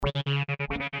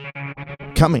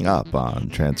Coming up on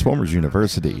Transformers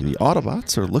University, the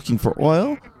Autobots are looking for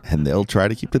oil, and they'll try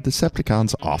to keep the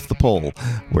Decepticons off the pole.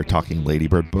 We're talking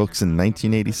Ladybird books in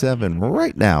 1987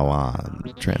 right now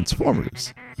on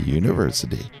Transformers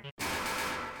University.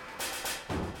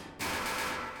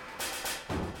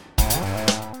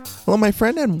 Hello, my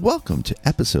friend, and welcome to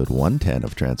episode 110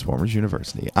 of Transformers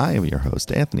University. I am your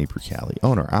host, Anthony Brucali,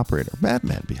 owner, operator,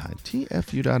 madman behind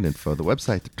TFU.info, the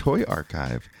website, the Toy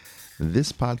Archive,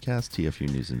 this podcast, TFU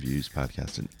News and Views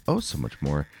podcast, and oh so much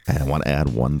more. And I want to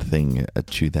add one thing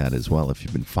to that as well. If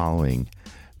you've been following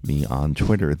me on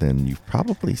Twitter, then you've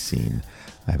probably seen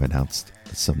I've announced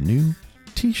some new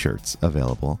t-shirts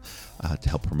available to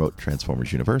help promote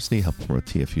Transformers University, help promote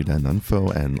TFU.info,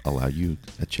 and allow you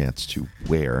a chance to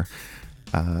wear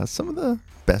some of the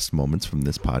best moments from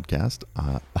this podcast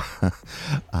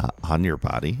on your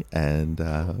body, and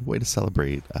a way to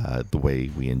celebrate the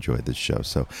way we enjoy this show.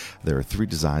 So there are 3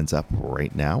 designs up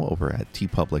right now over at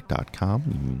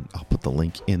tpublic.com. I'll put the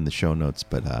link in the show notes,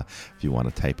 but if you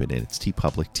want to type it in, it's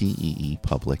tpublic,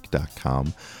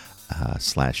 teepublic.com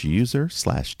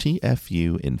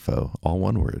 /user/TFU info, all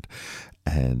one word.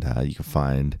 And you can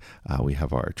find, we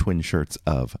have our twin shirts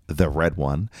of the red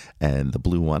one and the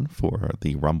blue one for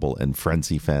the Rumble and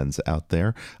Frenzy fans out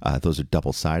there. Those are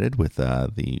double-sided with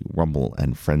the Rumble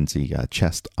and Frenzy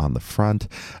chest on the front,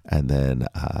 and then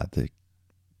the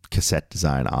cassette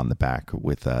design on the back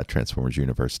with Transformers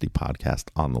University podcast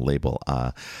on the label.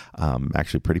 I'm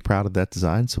actually pretty proud of that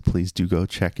design, so please do go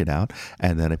check it out.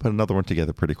 And then I put another one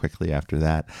together pretty quickly after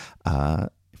that.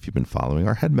 If you've been following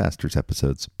our Headmasters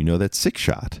episodes, you know that Six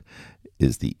Shot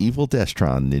is the evil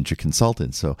Destron ninja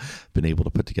consultant. So been able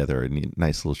to put together a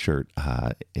nice little shirt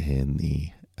in the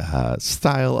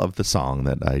style of the song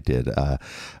that I did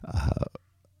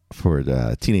for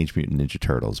the Teenage Mutant Ninja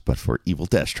Turtles, but for Evil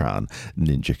Destron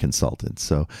Ninja Consultant.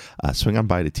 So swing on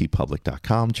by to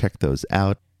tpublic.com, check those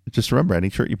out. Just remember,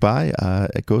 any shirt you buy,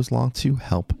 it goes along to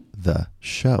help the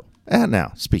show. And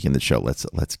now, speaking of the show,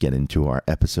 let's get into our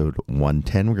episode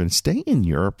 110. We're going to stay in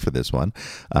Europe for this one,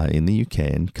 in the UK,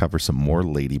 and cover some more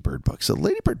Ladybird books. So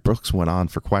Ladybird books went on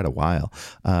for quite a while.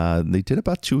 They did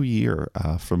about 2 a year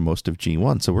for most of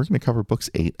G1. So we're going to cover books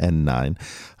 8 and 9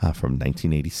 from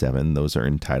 1987. Those are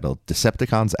entitled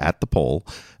Decepticons at the Pole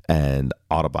and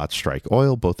Autobots Strike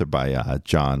Oil. Both are by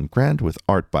John Grant, with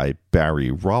art by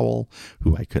Barry Rowell,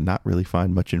 who I could not really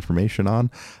find much information on.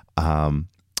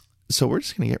 So we're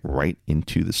just going to get right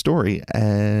into the story,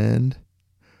 and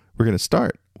we're going to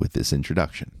start with this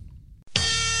introduction.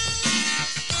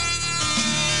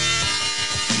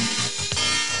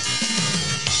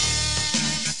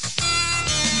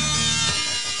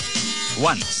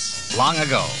 Once, long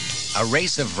ago, a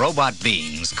race of robot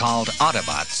beings called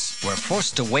Autobots were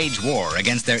forced to wage war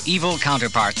against their evil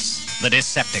counterparts, the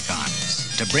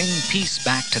Decepticons, to bring peace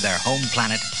back to their home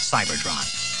planet,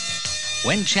 Cybertron.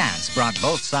 When chance brought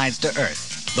both sides to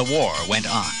Earth, the war went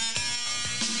on.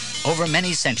 Over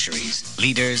many centuries,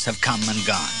 leaders have come and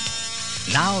gone.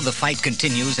 Now the fight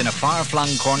continues in a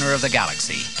far-flung corner of the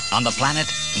galaxy, on the planet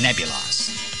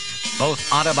Nebulos. Both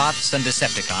Autobots and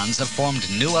Decepticons have formed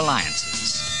new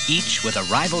alliances, each with a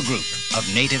rival group of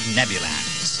native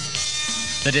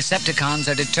Nebulans. The Decepticons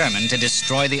are determined to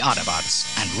destroy the Autobots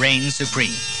and reign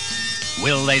supreme.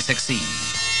 Will they succeed?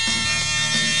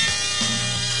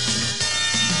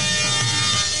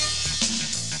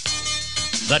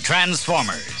 The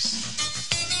Transformers.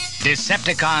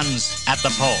 Decepticons at the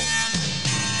pole.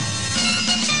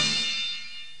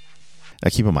 Now,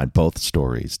 keep in mind, both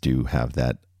stories do have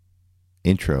that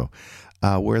intro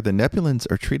where the Nebulans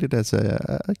are treated as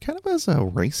a kind of as a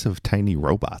race of tiny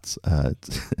robots.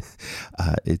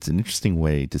 It's an interesting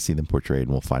way to see them portrayed,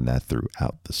 and we'll find that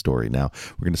throughout the story. Now,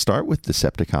 we're going to start with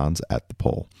Decepticons at the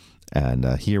pole. And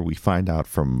here we find out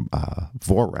from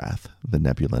Vorath, the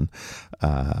Nebulan,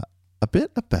 a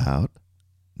bit about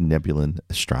Nebulan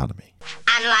astronomy.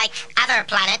 Unlike other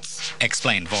planets,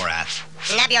 Explained Vorath,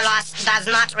 Nebulos does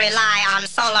not rely on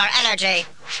solar energy.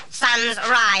 Suns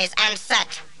rise and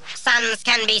set. Suns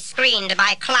can be screened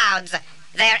by clouds.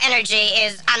 Their energy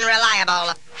is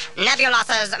unreliable.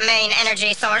 Nebulos's main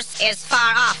energy source is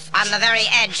far off on the very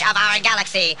edge of our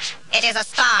galaxy. It is a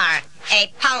star,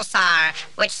 a pulsar,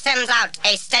 which sends out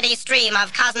a steady stream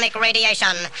of cosmic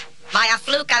radiation. By a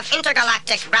fluke of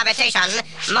intergalactic gravitation,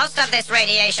 most of this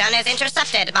radiation is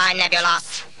intercepted by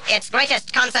Nebulos. Its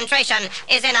greatest concentration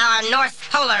is in our North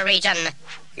Polar region.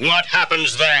 What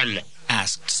happens then?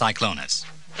 asked Cyclonus.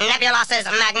 Nebulos's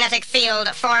magnetic field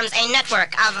forms a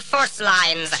network of force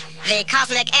lines. The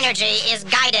cosmic energy is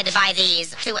guided by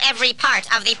these to every part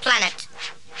of the planet.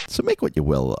 So make what you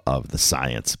will of the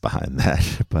science behind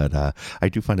that. But I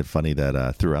do find it funny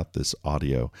that throughout this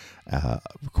audio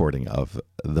recording of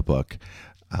the book,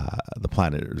 the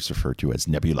planet is referred to as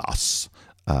Nebulos,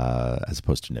 as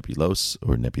opposed to Nebulos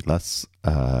or Nebulus,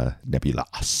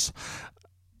 Nebulos.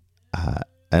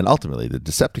 And ultimately, the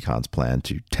Decepticons plan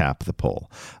to tap the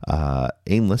pole.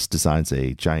 Aimless designs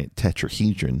a giant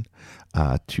tetrahedron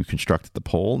to construct the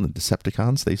pole, and the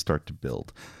Decepticons, they start to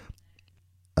build.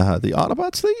 The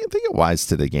Autobots, they get wise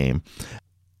to the game,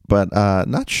 but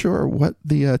not sure what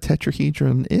the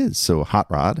tetrahedron is. So Hot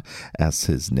Rod asks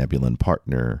his Nebulan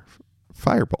partner,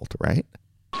 Firebolt, right?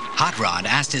 Hot Rod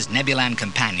asked his Nebulan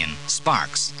companion,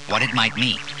 Sparks, what it might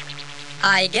mean.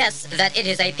 I guess that it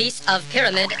is a piece of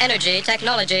pyramid energy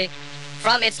technology.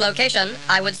 From its location,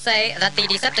 I would say that the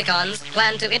Decepticons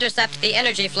plan to intercept the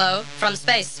energy flow from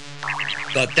space.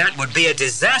 But that would be a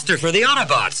disaster for the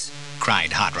Autobots,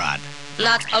 cried Hot Rod.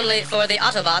 Not only for the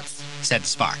Autobots, said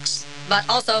Sparks, but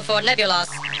also for Nebulos.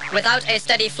 Without a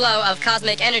steady flow of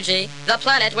cosmic energy, the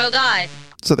planet will die.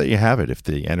 So there you have it. If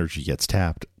the energy gets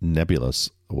tapped,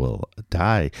 Nebulos will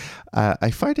die.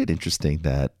 I find it interesting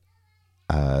that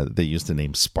they use the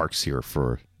name Sparks here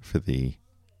for the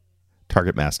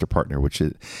target master partner, which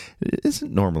it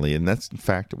isn't normally, and that's in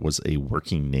fact was a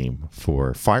working name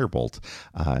for Firebolt,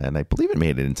 and I believe it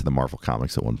made it into the Marvel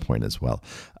comics at one point as well.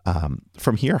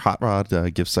 From here, Hot Rod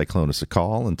gives Cyclonus a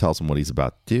call and tells him what he's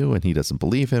about to do, and he doesn't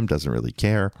believe him, doesn't really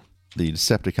care. The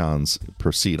Decepticons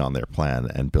proceed on their plan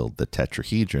and build the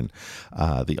tetrahedron.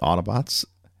 The Autobots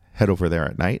head over there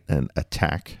at night and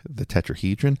attack the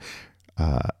tetrahedron.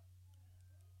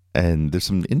 And there's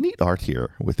some neat art here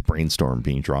with Brainstorm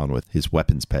being drawn with his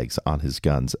weapons pegs on his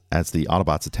guns. As the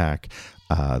Autobots attack,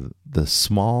 the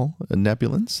small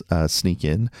Nebulans sneak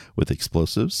in with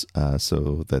explosives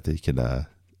so that they can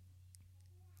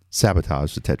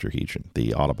sabotage the tetrahedron. The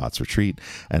Autobots retreat,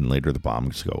 and later the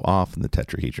bombs go off and the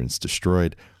tetrahedron's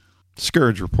destroyed.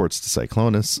 Scourge reports to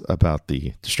Cyclonus about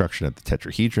the destruction of the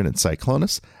tetrahedron, and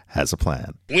Cyclonus has a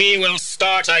plan. We will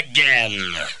start again,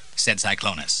 said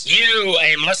Cyclonus. You,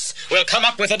 Aimless, will come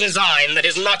up with a design that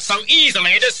is not so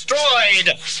easily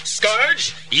destroyed.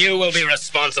 Scourge, you will be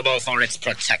responsible for its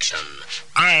protection.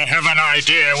 I have an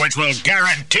idea which will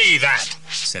guarantee that,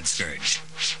 said Scourge.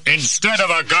 Instead of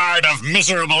a guard of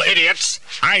miserable idiots,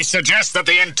 I suggest that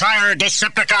the entire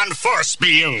Decepticon force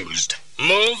be used.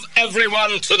 Move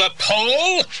everyone to the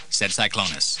pole, said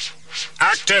Cyclonus.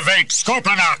 Activate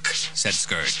Scorponok, said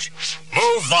Scourge.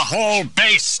 Move the whole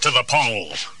base to the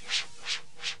pole.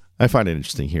 I find it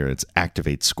interesting here. It's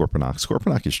activate Scorponok.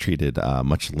 Scorponok is treated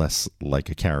much less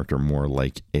like a character, more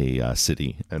like a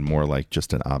city, and more like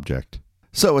just an object.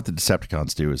 So what the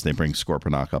Decepticons do is they bring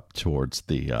Scorponok up towards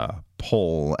the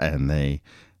pole, and they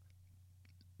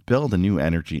build a new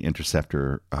energy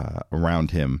interceptor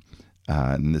around him.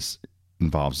 And this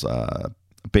involves a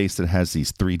base that has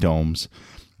these 3 domes.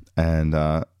 And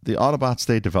the Autobots,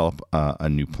 they develop a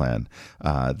new plan.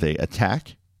 They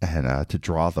attack and to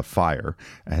draw the fire,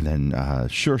 and then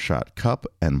Sure Shot, Cup,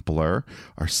 and Blur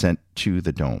are sent to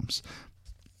the domes.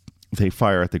 They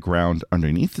fire at the ground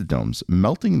underneath the domes,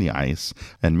 melting the ice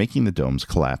and making the domes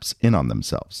collapse in on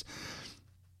themselves.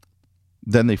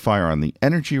 Then they fire on the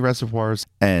energy reservoirs,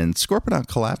 and Scorponok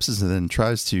collapses and then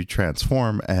tries to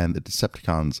transform, and the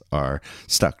Decepticons are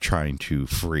stuck trying to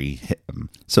free him.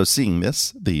 So seeing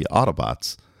this, the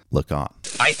Autobots look on.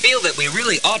 I feel that we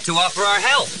really ought to offer our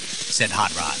help, said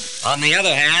Hot Rod. On the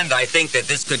other hand, I think that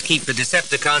this could keep the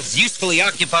Decepticons usefully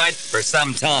occupied for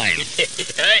some time.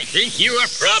 I think you are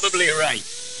probably right,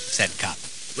 said Cup.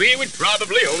 We would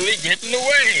probably only get in the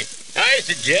way. I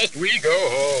suggest we go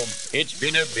home. It's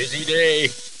been a busy day.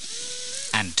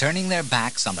 And turning their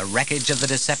backs on the wreckage of the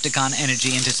Decepticon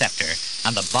energy interceptor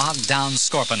and the bogged-down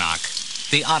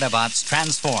Scorponok, the Autobots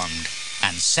transformed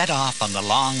and set off on the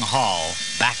long haul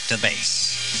back to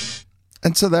base.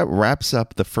 And so that wraps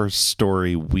up the first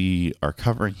story we are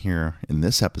covering here in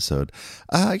this episode.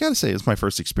 I gotta say, it's my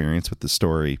first experience with the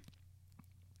story,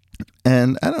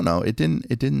 and I don't know, it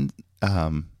didn't.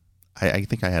 I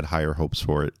think I had higher hopes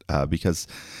for it because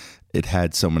it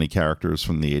had so many characters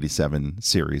from the '87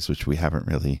 series, which we haven't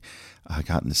really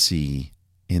gotten to see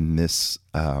in this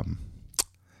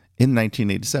in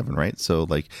 1987, right? So,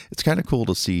 like, it's kind of cool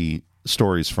to see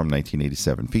stories from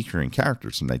 1987 featuring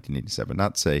characters from 1987,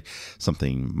 not say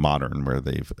something modern where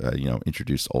they've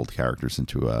introduced old characters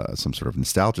into some sort of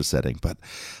nostalgia setting, but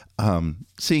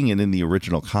seeing it in the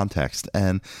original context.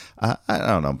 And I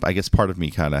don't know, I guess part of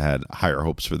me kind of had higher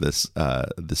hopes for this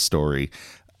story,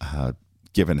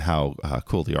 given how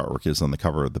cool the artwork is on the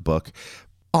cover of the book.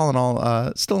 all in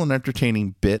all, still an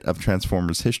entertaining bit of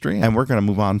Transformers history. And we're going to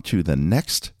move on to the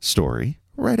next story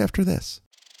right after this.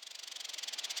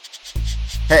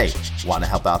 Hey, want to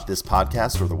help out this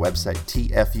podcast or the website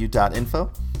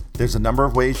tfu.info? There's a number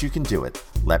of ways you can do it.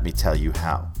 Let me tell you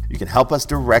how. You can help us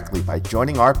directly by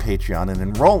joining our Patreon and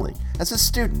enrolling as a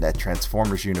student at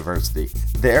Transformers University.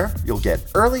 There, you'll get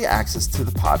early access to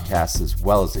the podcast as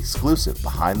well as exclusive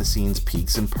behind-the-scenes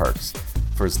peeks and perks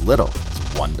for as little as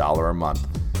 $1 a month.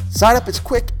 Sign up is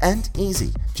quick and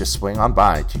easy. Just swing on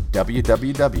by to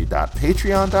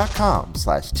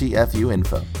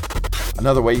www.patreon.com/tfuinfo.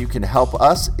 Another way you can help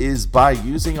us is by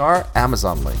using our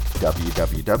Amazon link,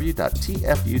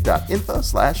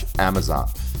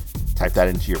 www.tfu.info/Amazon. Type that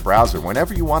into your browser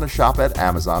whenever you want to shop at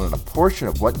Amazon, and a portion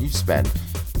of what you spend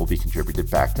will be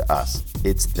contributed back to us.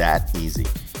 It's that easy.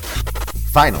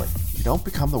 Finally, you don't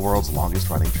become the world's longest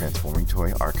running Transforming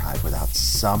Toy archive without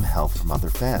some help from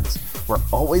other fans. We're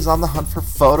always on the hunt for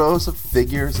photos of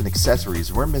figures and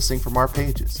accessories we're missing from our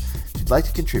pages. If you'd like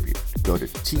to contribute, go to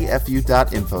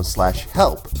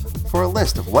tfu.info/help for a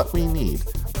list of what we need,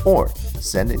 or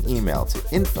send an email to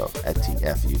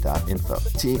info@tfu.info.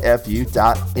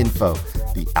 tfu.info,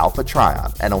 the Alpha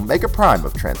Trion and Omega Prime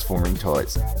of transforming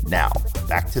toys. Now,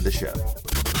 back to the show.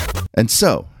 And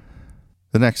so,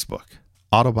 the next book,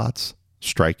 Autobots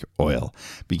Strike Oil,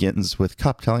 begins with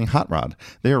Kup telling Hot Rod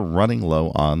they are running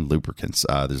low on lubricants.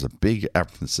 There's a big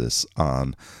emphasis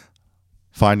on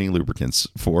finding lubricants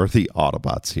for the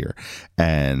Autobots here.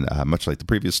 And much like the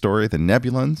previous story, the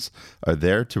Nebulons are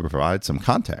there to provide some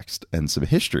context and some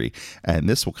history. And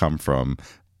this will come from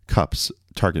Kup's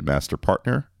Target Master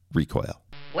partner, Recoil.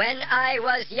 When I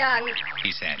was young,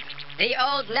 He said, the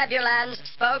old Nebulans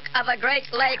spoke of a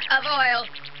great lake of oil.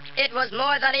 It was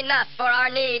more than enough for our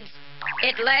needs.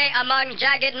 It lay among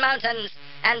jagged mountains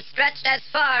and stretched as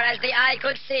far as the eye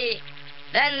could see.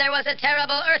 Then there was a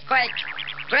terrible earthquake.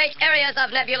 Great areas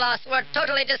of Nebulos were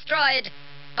totally destroyed.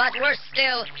 But worse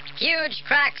still, huge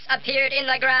cracks appeared in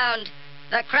the ground.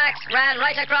 The cracks ran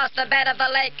right across the bed of the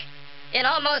lake. In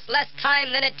almost less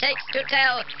time than it takes to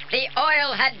tell, the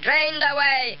oil had drained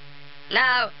away.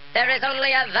 Now, there is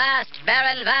only a vast,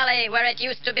 barren valley where it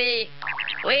used to be.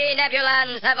 We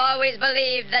Nebulans have always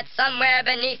believed that somewhere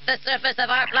beneath the surface of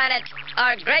our planet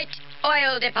are great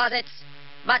oil deposits.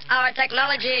 But our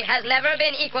technology has never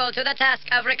been equal to the task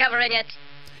of recovering it.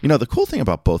 You know, the cool thing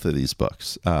about both of these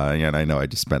books, and I know I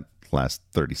just spent the last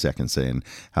 30 seconds saying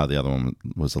how the other one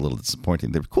was a little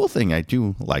disappointing. The cool thing I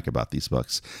do like about these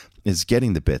books is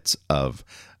getting the bits of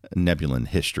Nebulan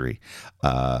history,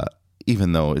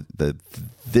 even though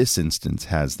this instance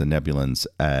has the Nebulans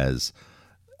as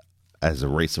a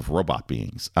race of robot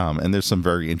beings. And there's some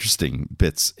very interesting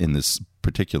bits in this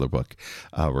particular book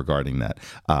regarding that,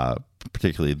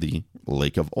 particularly the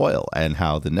lake of oil and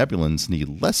how the Nebulans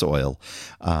need less oil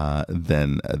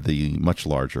than the much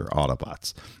larger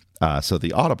Autobots. So the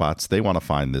Autobots, they want to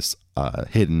find this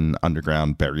hidden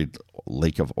underground buried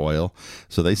lake of oil.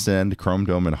 So they send Chrome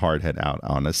Dome and Hardhead out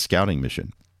on a scouting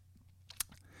mission.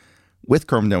 With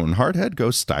Chrome Dome and Hardhead go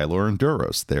Stylor and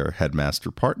Duros, their headmaster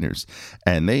partners,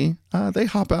 and they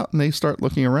hop out and they start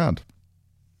looking around.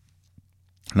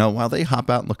 Now, while they hop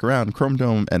out and look around, Chrome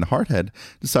Dome and Hardhead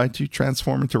decide to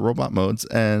transform into robot modes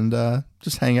and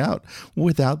just hang out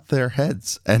without their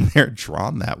heads, and they're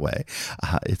drawn that way.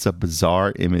 It's a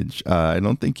bizarre image. I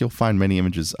don't think you'll find many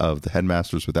images of the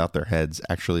headmasters without their heads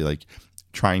actually like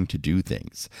trying to do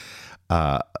things.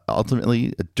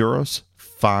 Ultimately, Duros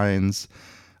finds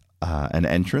an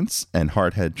entrance, and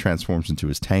Hardhead transforms into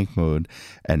his tank mode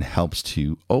and helps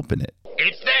to open it.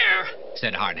 It's there,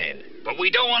 said Hardhead. but we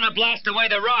don't want to blast away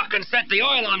the rock and set the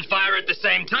oil on fire at the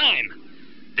same time.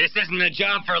 This isn't a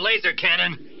job for laser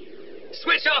cannon.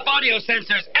 Switch off audio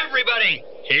sensors, everybody!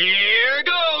 Here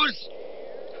goes!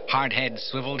 Hardhead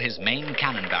swiveled his main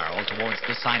cannon barrel towards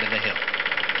the side of the hill.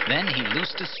 Then he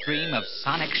loosed a stream of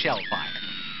sonic shell fire.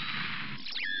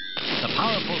 The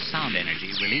powerful sound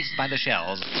energy released by the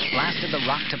shells blasted the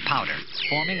rock to powder,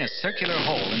 forming a circular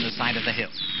hole in the side of the hill.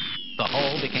 The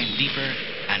hole became deeper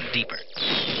and deeper.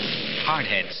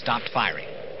 Hardhead stopped firing.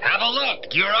 Have a look,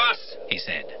 Duros, he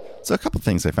said. So a couple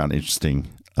things I found interesting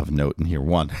of note in here.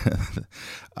 One,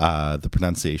 the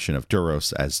pronunciation of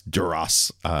Duros as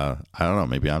Duros. I don't know,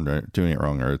 maybe I'm doing it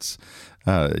wrong, or it's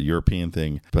a European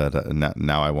thing, but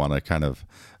now I want to kind of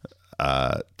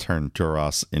turn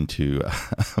Duros into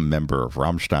a member of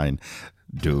Rammstein.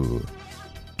 Duros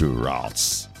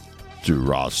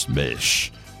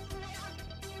Mish.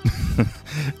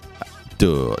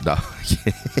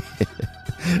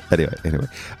 Anyway.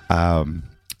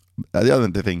 the other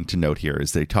thing to note here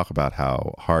is they talk about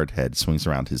how Hardhead swings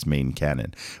around his main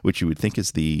cannon, which you would think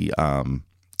is the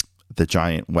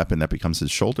giant weapon that becomes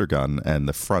his shoulder gun and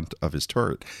the front of his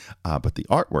turret. But the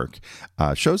artwork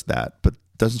shows that, but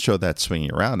doesn't show that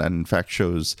swinging around, and in fact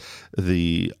shows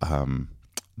the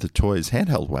toy's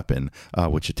handheld weapon,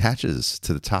 which attaches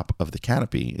to the top of the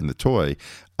canopy in the toy,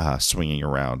 swinging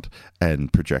around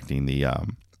and projecting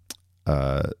the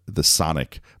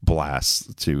sonic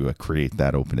blast to create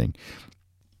that opening.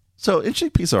 So, interesting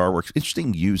piece of artwork,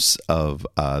 interesting use of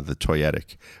the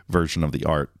toyetic version of the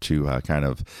art to kind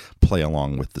of play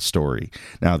along with the story.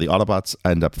 Now, the Autobots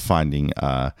end up finding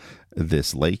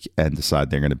this lake and decide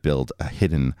they're going to build a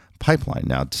hidden pipeline.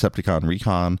 Now, Decepticon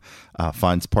Recon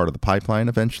finds part of the pipeline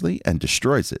eventually and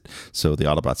destroys it. So the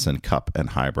Autobots send Kup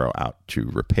and Highbrow out to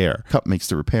repair. Kup makes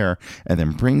the repair and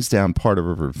then brings down part of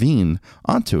a ravine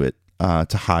onto it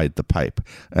to hide the pipe.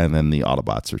 And then the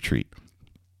Autobots retreat.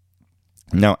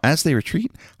 Now, as they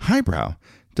retreat, Highbrow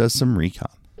does some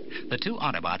recon. The two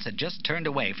Autobots had just turned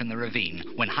away from the ravine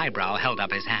when Highbrow held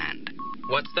up his hand.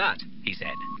 What's that? He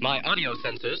said. My audio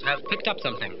sensors have picked up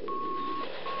something.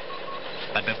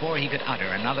 But before he could utter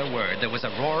another word, there was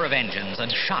a roar of engines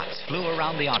and shots flew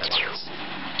around the Autobots.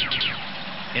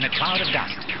 In a cloud of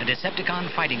dust, a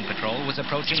Decepticon fighting patrol was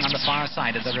approaching on the far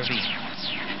side of the ravine.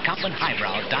 Kup and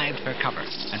Highbrow dived for cover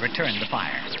and returned the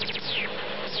fire.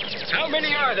 How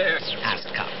many are there?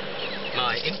 Asked Kup.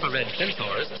 My infrared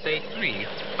sensors say 3,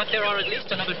 but there are at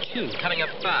least another 2 coming up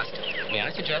fast. May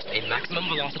I suggest a maximum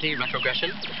velocity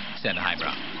retrogression? Said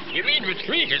Highbrow. You mean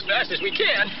retreat as fast as we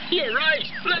can? You're right.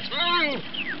 Let's move.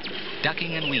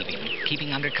 Ducking and weaving,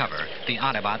 keeping under cover, the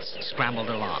Autobots scrambled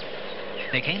along.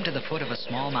 They came to the foot of a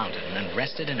small mountain and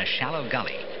rested in a shallow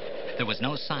gully. There was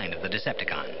no sign of the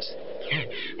Decepticons.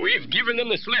 We've given them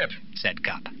the slip, said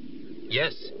Kup.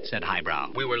 Yes, said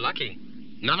Highbrow. We were lucky.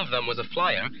 None of them was a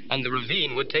flyer, and the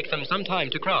ravine would take them some time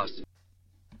to cross.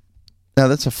 Now,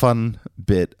 that's a fun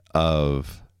bit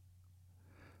of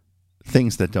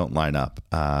things that don't line up.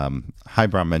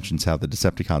 Highbrow mentions how the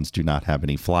Decepticons do not have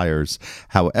any flyers.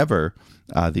 However,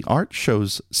 the art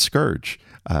shows Scourge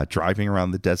driving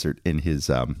around the desert in his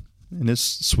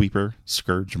sweeper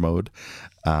Scourge mode.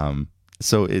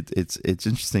 So it's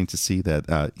interesting to see that,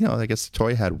 I guess the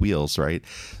toy had wheels, right?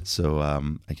 So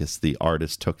I guess the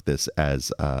artist took this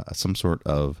as some sort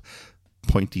of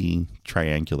pointy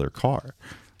triangular car.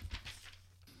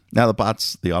 Now the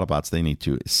Autobots, they need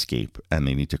to escape and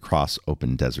they need to cross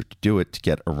open desert to do it, to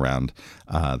get around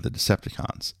the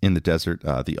Decepticons. In the desert,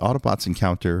 the Autobots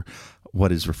encounter what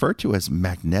is referred to as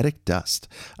magnetic dust.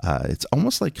 It's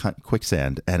almost like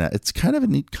quicksand, and it's kind of a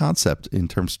neat concept in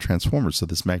terms of Transformers. So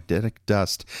this magnetic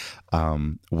dust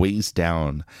weighs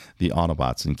down the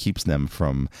Autobots and keeps them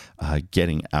from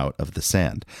getting out of the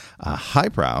sand.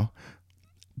 Highbrow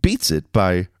beats it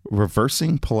by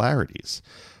reversing polarities.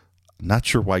 Not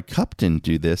sure why Kup didn't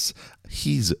do this.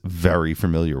 He's very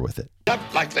familiar with it.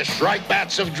 Up like the Shrike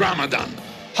Bats of Dromedon.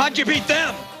 How'd you beat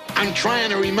them? I'm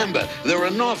trying to remember. There were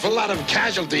an awful lot of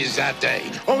casualties that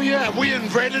day. Oh, yeah, we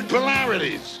inverted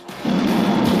polarities.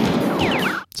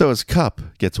 So as Kup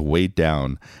gets weighed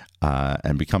down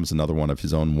and becomes another one of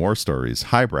his own war stories,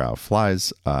 Highbrow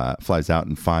flies out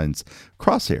and finds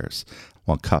Crosshairs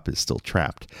while Kup is still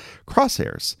trapped.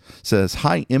 Crosshairs says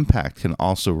high impact can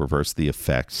also reverse the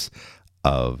effects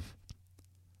of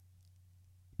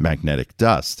magnetic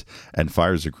dust and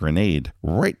fires a grenade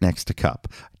right next to Kup.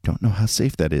 Don't know how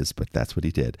safe that is, but that's what he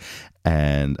did.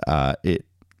 And it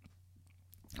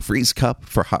frees Kup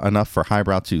enough for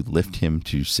Highbrow to lift him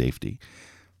to safety.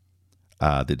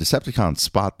 The Decepticons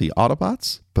spot the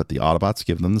Autobots, but the Autobots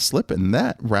give them the slip, and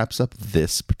that wraps up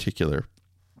this particular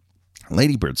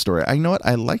Ladybird story. I know what,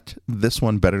 I liked this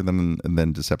one better than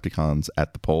Decepticons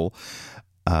at the Pole.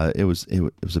 It was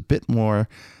a bit more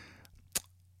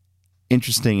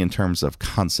interesting in terms of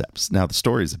concepts. Now, the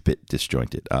story is a bit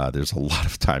disjointed. There's a lot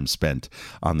of time spent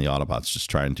on the Autobots just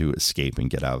trying to escape and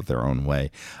get out of their own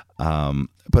way.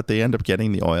 But they end up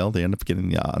getting the oil. They end up getting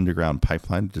the underground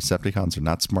pipeline. The Decepticons are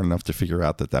not smart enough to figure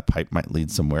out that pipe might lead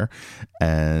somewhere.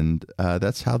 And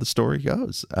that's how the story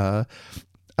goes.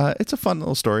 It's a fun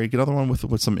little story. Another one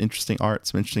with some interesting art,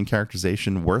 some interesting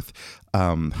characterization. Worth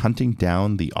hunting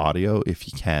down the audio if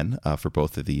you can for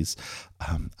both of these.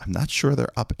 I'm not sure they're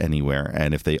up anywhere,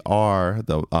 and if they are,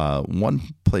 the one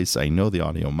place I know the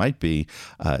audio might be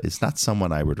is not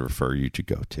someone I would refer you to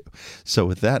go to. So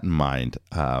with that in mind,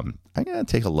 I'm going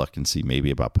to take a look and see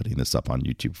maybe about putting this up on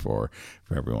YouTube for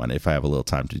everyone if I have a little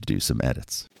time to do some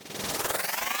edits.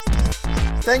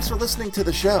 Thanks for listening to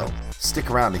the show.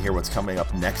 Stick around to hear what's coming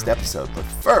up next episode, but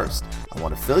first, I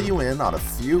want to fill you in on a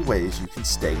few ways you can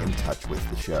stay in touch with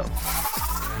the show.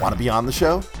 Want to be on the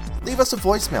show? Leave us a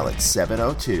voicemail at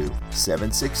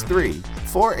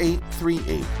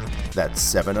 702-763-4838.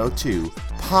 That's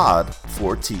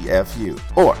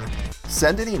 702-POD-4TFU. Or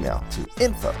send an email to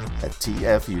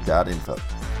info@tfu.info.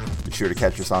 Be sure to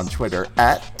catch us on Twitter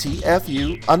at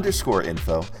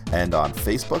TFU_info and on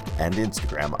Facebook and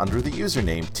Instagram under the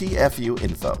username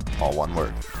TFUinfo, all one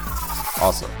word.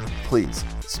 Also, please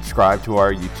subscribe to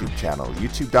our YouTube channel,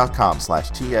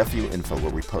 youtube.com/TFUinfo,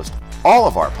 where we post all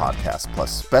of our podcasts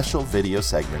plus special video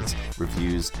segments,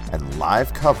 reviews, and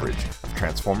live coverage of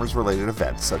Transformers-related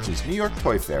events such as New York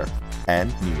Toy Fair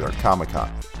and New York Comic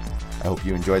Con. I hope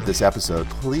you enjoyed this episode.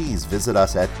 Please visit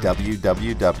us at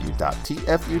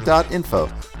www.tfu.info,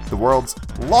 the world's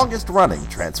longest-running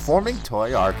transforming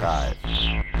toy archive.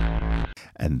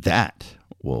 And that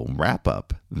will wrap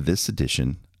up this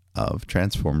edition of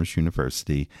Transformers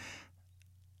University.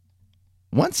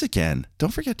 Once again,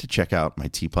 don't forget to check out my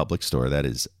TeePublic store. That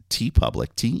is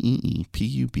TeePublic, TeePublic,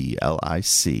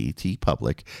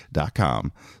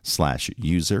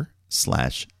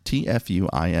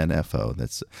 teepublic.com/user/TFUinfo.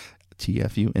 That's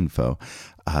TFU info.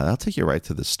 That'll take you right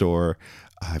to the store.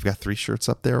 I've got 3 shirts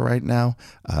up there right now.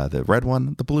 The red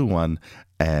one, the blue one,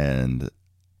 and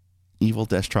Evil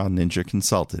Destron Ninja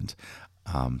Consultant.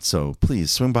 So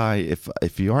please swing by.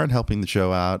 If you aren't helping the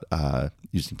show out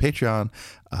using Patreon,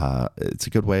 it's a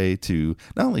good way to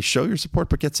not only show your support,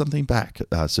 but get something back.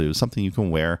 So something you can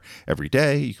wear every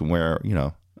day. You can wear,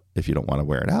 if you don't want to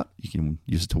wear it out, you can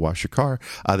use it to wash your car.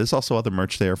 There's also other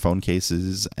merch there, phone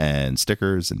cases and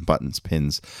stickers and buttons,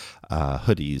 pins,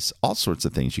 hoodies, all sorts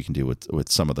of things you can do with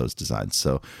some of those designs.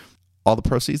 So all the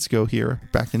proceeds go here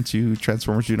back into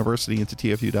Transformers University, into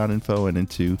TFU.info, and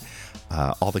into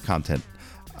all the content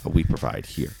we provide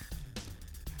here.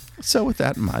 So with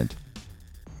that in mind,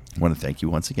 I want to thank you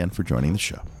once again for joining the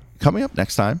show. Coming up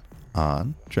next time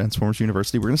on Transformers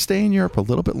University, we're going to stay in Europe a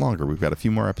little bit longer. We've got a few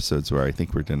more episodes where I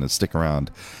think we're going to stick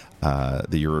around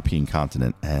the European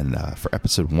continent. And for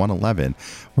episode 111,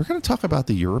 we're going to talk about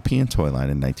the European toy line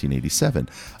in 1987.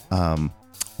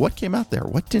 What came out there?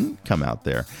 What didn't come out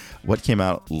there? What came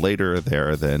out later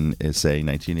there than, say,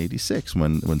 1986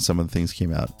 when some of the things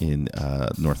came out in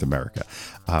North America?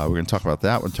 We're going to talk about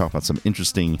that. We're going to talk about some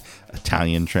interesting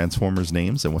Italian Transformers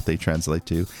names and what they translate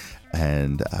to,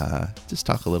 and just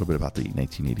talk a little bit about the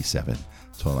 1987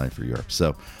 toy line for Europe.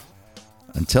 So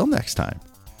until next time,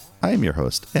 I am your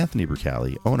host, Anthony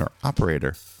Brucali, owner,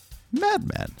 operator,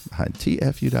 madman behind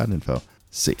TFU.info.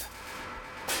 See ya.